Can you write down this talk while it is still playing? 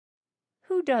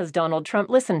Who does Donald Trump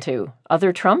listen to?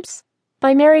 Other Trumps?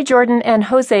 By Mary Jordan and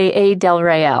Jose A.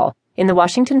 DelReal in the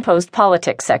Washington Post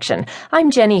Politics section.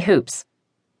 I'm Jenny Hoops.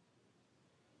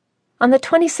 On the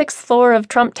 26th floor of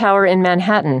Trump Tower in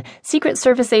Manhattan, Secret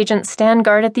Service agents stand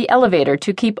guard at the elevator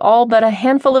to keep all but a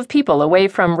handful of people away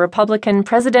from Republican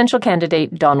presidential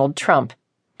candidate Donald Trump.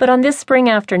 But on this spring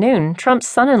afternoon, Trump's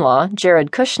son-in-law,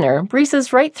 Jared Kushner,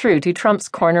 breezes right through to Trump's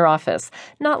corner office,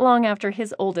 not long after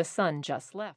his oldest son just left.